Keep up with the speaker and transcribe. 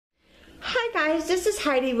guys, this is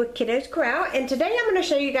Heidi with Kiddos Corral, and today I'm going to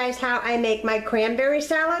show you guys how I make my cranberry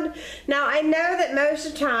salad. Now I know that most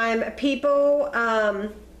of the time people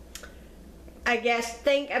I guess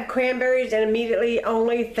think of cranberries and immediately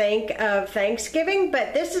only think of Thanksgiving,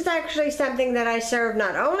 but this is actually something that I serve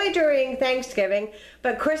not only during Thanksgiving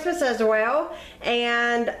but Christmas as well,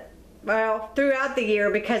 and well, throughout the year,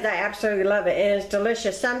 because I absolutely love it and it's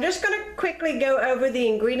delicious. So I'm just going to quickly go over the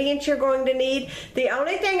ingredients you're going to need. The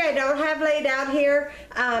only thing I don't have laid out here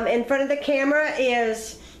in front of the camera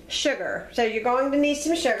is sugar. So you're going to need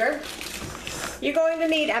some sugar. You're going to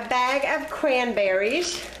need a bag of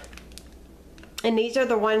cranberries, and these are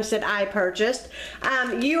the ones that I purchased.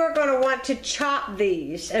 You are going to want to chop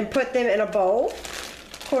these and put them in a bowl.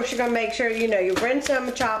 Of course, you're going to make sure you rinse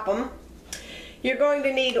them, chop them. You're going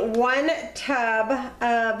to need 1 tub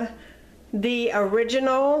of the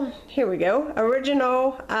original,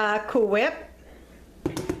 original Cool Whip.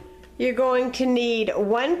 You're going to need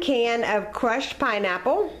 1 can of crushed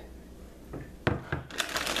pineapple.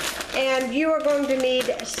 And you are going to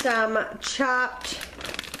need some chopped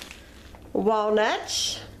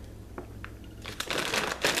walnuts.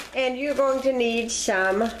 And you're going to need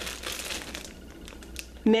some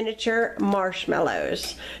miniature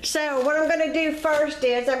marshmallows. So what I'm going to do first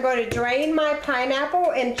is I'm going to drain my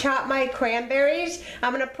pineapple and chop my cranberries.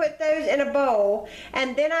 I'm going to put those in a bowl,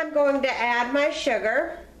 and then I'm going to add my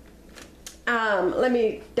sugar. Let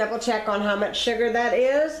me double check on how much sugar that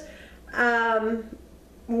is. 1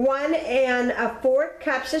 1/4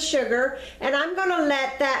 cups of sugar, and I'm going to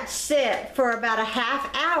let that sit for about a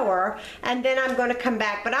 ½ hour, and then I'm going to come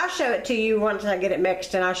back, but I'll show it to you once I get it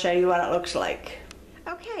mixed, and I'll show you what it looks like.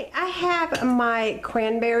 Okay, I have my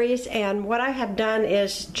cranberries, and what I have done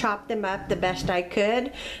is chop them up the best I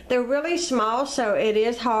could. They're really small, so it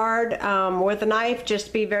is hard with a knife.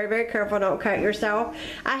 Just be very, very careful, don't cut yourself.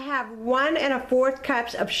 I have 1 1/4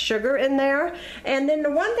 cups of sugar in there, and then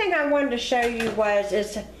the one thing I wanted to show you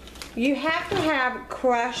is you have to have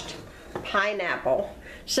crushed pineapple.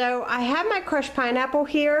 So I have my crushed pineapple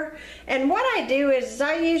here, and what I do is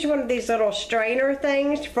I use one of these little strainer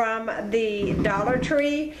things from the Dollar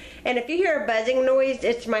Tree, and if you hear a buzzing noise,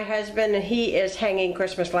 it's my husband, and he is hanging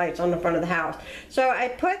Christmas lights on the front of the house. So I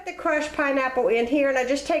put the crushed pineapple in here, and I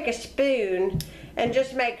just take a spoon and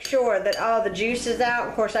just make sure that all the juice is out.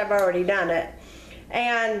 Of course, I've already done it,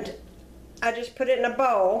 and I just put it in a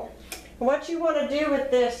bowl. What you want to do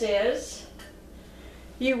with this is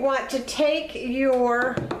you want to take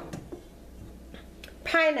your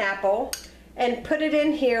pineapple and put it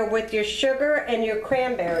in here with your sugar and your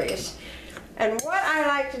cranberries. And what I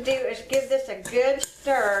like to do is give this a good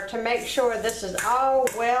stir to make sure this is all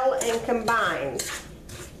well and combined.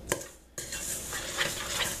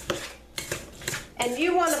 And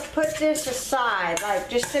you want to put this aside,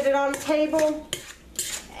 like just sit it on the table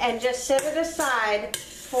and just set it aside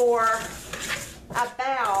for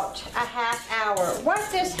about a ½ hour. What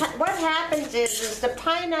happens is the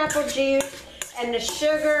pineapple juice and the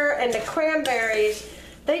sugar and the cranberries,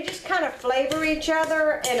 they just kind of flavor each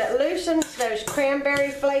other, and it loosens those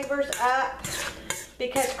cranberry flavors up,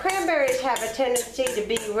 because cranberries have a tendency to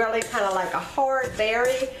be really kind of like a hard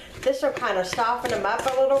berry. This will kind of soften them up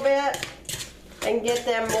a little bit and get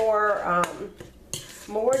them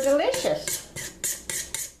more delicious.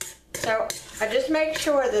 So I just make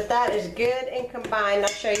sure that that is good and combined. I'll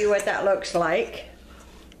show you what that looks like.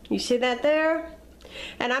 You see that there?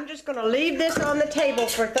 And I'm just going to leave this on the table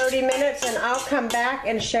for 30 minutes, and I'll come back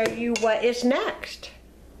and show you what is next.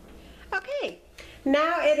 Okay,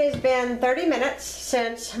 now it has been 30 minutes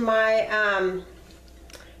since my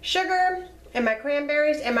sugar and my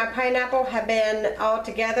cranberries and my pineapple have been all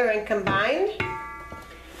together and combined.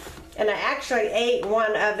 And I actually ate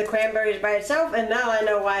one of the cranberries by itself, and now I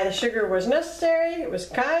know why the sugar was necessary. It was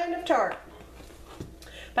kind of tart.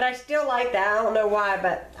 But I still like that. I don't know why,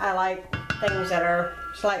 but I like things that are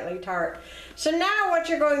slightly tart. So now what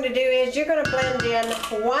you're going to do is you're going to blend in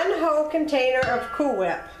 1 whole container of Cool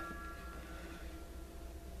Whip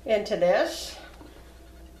into this.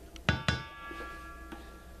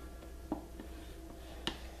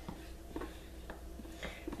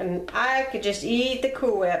 And I could just eat the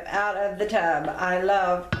Cool Whip out of the tub. I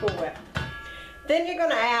love Cool Whip. Then you're going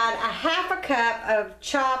to add a ½ cup of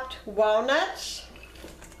chopped walnuts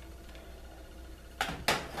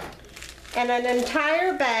and an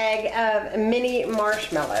entire bag of mini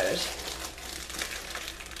marshmallows.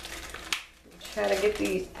 Try to get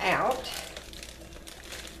these out.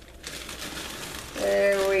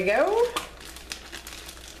 There we go.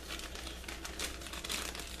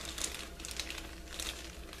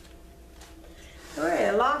 Alright,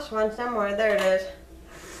 I lost one somewhere. There it is.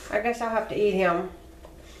 I guess I'll have to eat him.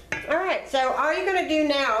 Alright, so all you're going to do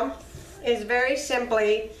now is very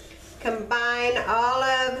simply combine all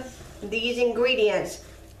of these ingredients.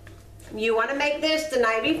 You want to make this the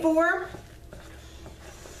night before,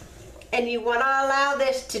 and you want to allow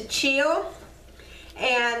this to chill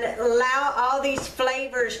and allow all these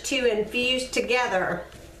flavors to infuse together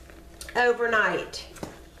overnight.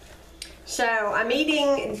 So I'm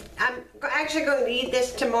actually going to eat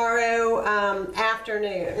this tomorrow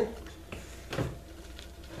afternoon.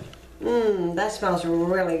 That smells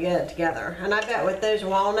really good together. And I bet with those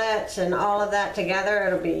walnuts and all of that together,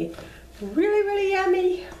 it'll be really, really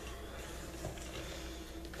yummy.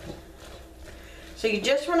 So you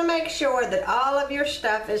just want to make sure that all of your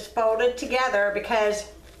stuff is folded together,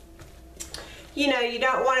 because, you know, you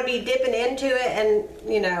don't want to be dipping into it and,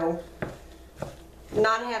 you know,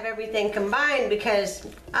 not have everything combined, because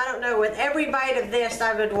I don't know, with every bite of this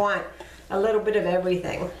I would want a little bit of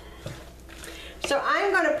everything. So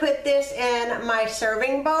I'm going to put this in my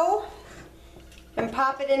serving bowl and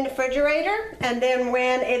pop it in the refrigerator, and then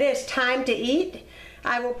when it is time to eat,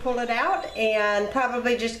 I will pull it out and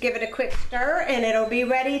probably just give it a quick stir, and it'll be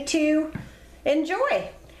ready to enjoy.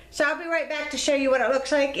 So I'll be right back to show you what it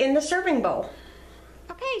looks like in the serving bowl.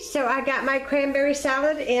 Okay, so I got my cranberry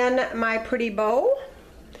salad in my pretty bowl,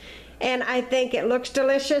 and I think it looks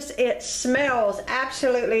delicious. It smells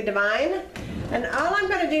absolutely divine. And all I'm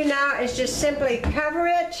going to do now is just simply cover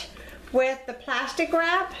it with the plastic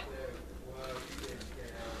wrap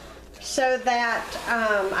so that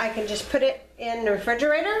I can just put it in the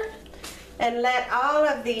refrigerator and let all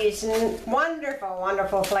of these wonderful,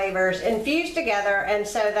 wonderful flavors infuse together, and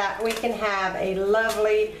so that we can have a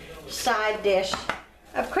lovely side dish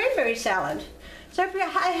of cranberry salad. So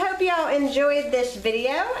I hope y'all enjoyed this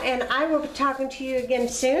video, and I will be talking to you again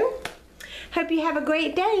soon. Hope you have a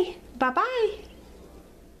great day. Bye-bye.